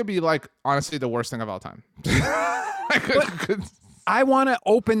fun, it could be like honestly the worst thing of all time. I want to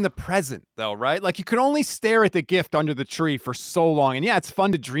open the present though, right? Like you could only stare at the gift under the tree for so long. And yeah, it's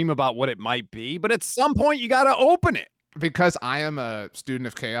fun to dream about what it might be, but at some point you got to open it. Because I am a student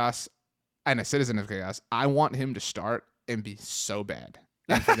of chaos and a citizen of chaos, I want him to start and be so bad.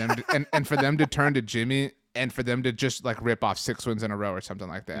 And for them to, and for them to turn to Jimmy and for them to just like rip off 6 wins in a row or something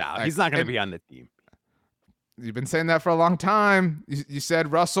like that. No, like, he's not going to be on the team. You've been saying that for a long time. You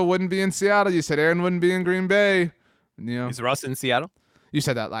said Russell wouldn't be in Seattle. You said Aaron wouldn't be in Green Bay. You know, is Russ in Seattle? You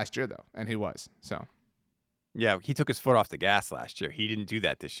said that last year though, and he was. So yeah, he took his foot off the gas last year. He didn't do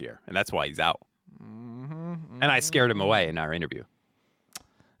that this year, and that's why he's out. And I scared him away in our interview.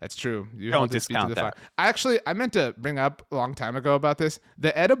 That's true. You don't discount that. I meant to bring up a long time ago about this.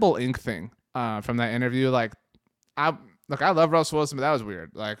 The edible ink thing from that interview. Like, I love Russell Wilson, but that was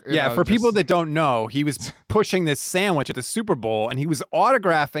weird. Like, for people that don't know, he was pushing this sandwich at the Super Bowl, and he was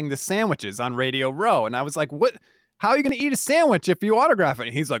autographing the sandwiches on Radio Row. And I was like, what? How are you going to eat a sandwich if you autograph it?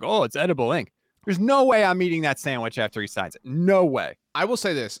 And he's like, oh, it's edible ink. There's no way I'm eating that sandwich after he signs it. No way. I will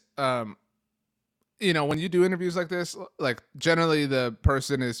say this. You know, when you do interviews like this, like generally the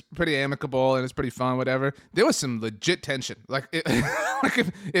person is pretty amicable and it's pretty fun, whatever. There was some legit tension. Like, like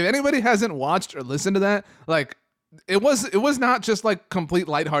if anybody hasn't watched or listened to that, like it was not just like complete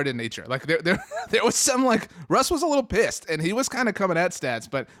lighthearted nature. Like there was some like Russ was a little pissed and he was kind of coming at Stats,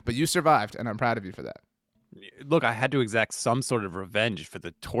 but you survived and I'm proud of you for that. Look, I had to exact some sort of revenge for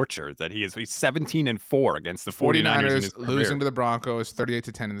the torture that he is. He's 17-4 against the 49ers losing to the Broncos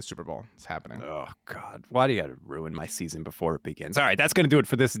 38-10 in the Super Bowl. It's happening. Oh, God. Why do you got to ruin my season before it begins? All right, that's going to do it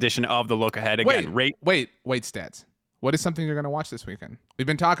for this edition of The Look Ahead. Again, wait, Stats. What is something you're going to watch this weekend? We've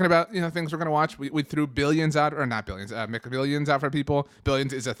been talking about, things we're going to watch. We threw billions out, or not billions, McBillions out for people.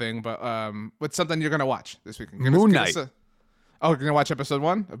 Billions is a thing, but what's something you're going to watch this weekend? Moon Knight. Oh, you're going to watch episode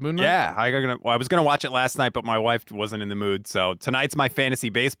 1 of Moon Knight? Yeah, I was going to watch it last night, but my wife wasn't in the mood. So tonight's my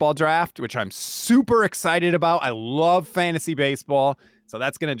fantasy baseball draft, which I'm super excited about. I love fantasy baseball. So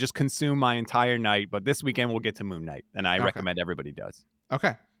that's going to just consume my entire night. But this weekend, we'll get to Moon Knight, and I recommend everybody does.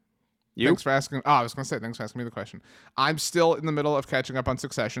 Okay. Thanks for asking. Oh, I was going to say, thanks for asking me the question. I'm still in the middle of catching up on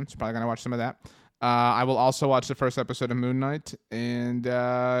Succession, so probably going to watch some of that. I will also watch the first episode of Moon Knight and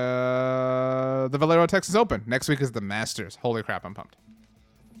the Valero Texas Open. Next week is the Masters. Holy crap, I'm pumped.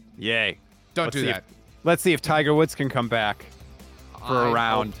 Yay. Don't do that. Let's see if Tiger Woods can come back for a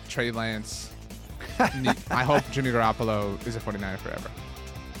round. Trey Lance. I hope Jimmy Garoppolo is a 49er forever.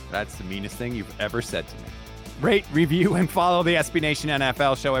 That's the meanest thing you've ever said to me. Rate, review, and follow the SB Nation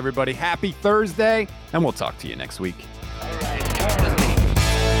NFL show, everybody. Happy Thursday, and we'll talk to you next week.